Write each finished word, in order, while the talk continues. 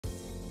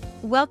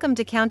Welcome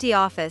to County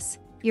Office,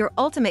 your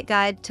ultimate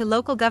guide to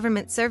local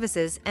government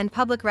services and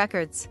public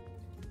records.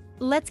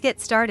 Let's get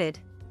started.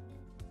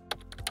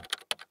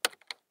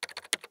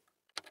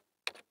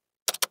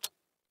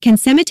 Can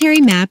cemetery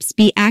maps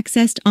be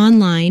accessed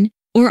online,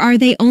 or are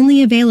they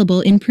only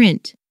available in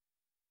print?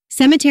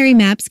 Cemetery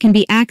maps can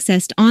be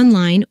accessed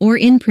online or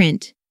in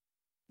print.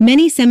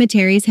 Many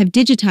cemeteries have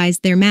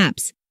digitized their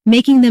maps,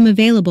 making them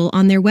available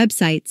on their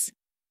websites.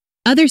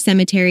 Other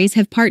cemeteries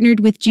have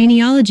partnered with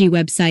genealogy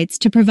websites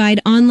to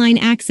provide online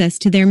access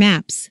to their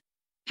maps.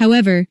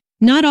 However,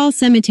 not all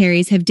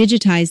cemeteries have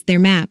digitized their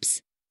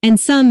maps, and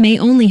some may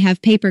only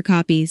have paper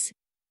copies.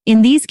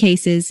 In these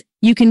cases,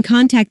 you can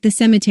contact the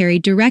cemetery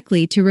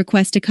directly to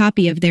request a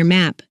copy of their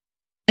map.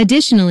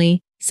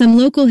 Additionally, some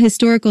local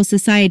historical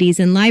societies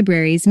and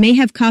libraries may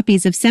have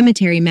copies of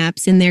cemetery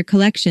maps in their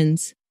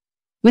collections.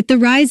 With the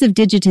rise of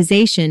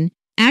digitization,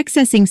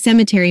 accessing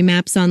cemetery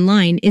maps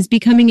online is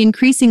becoming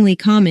increasingly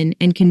common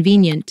and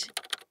convenient.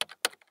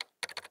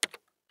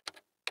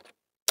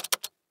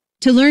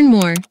 To learn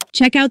more,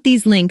 check out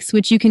these links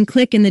which you can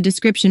click in the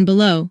description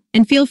below,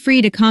 and feel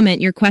free to comment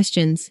your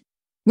questions.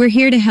 We're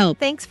here to help.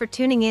 Thanks for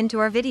tuning in to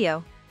our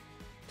video.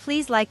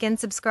 Please like and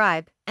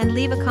subscribe, and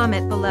leave a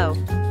comment below.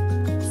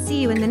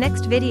 See you in the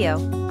next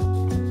video.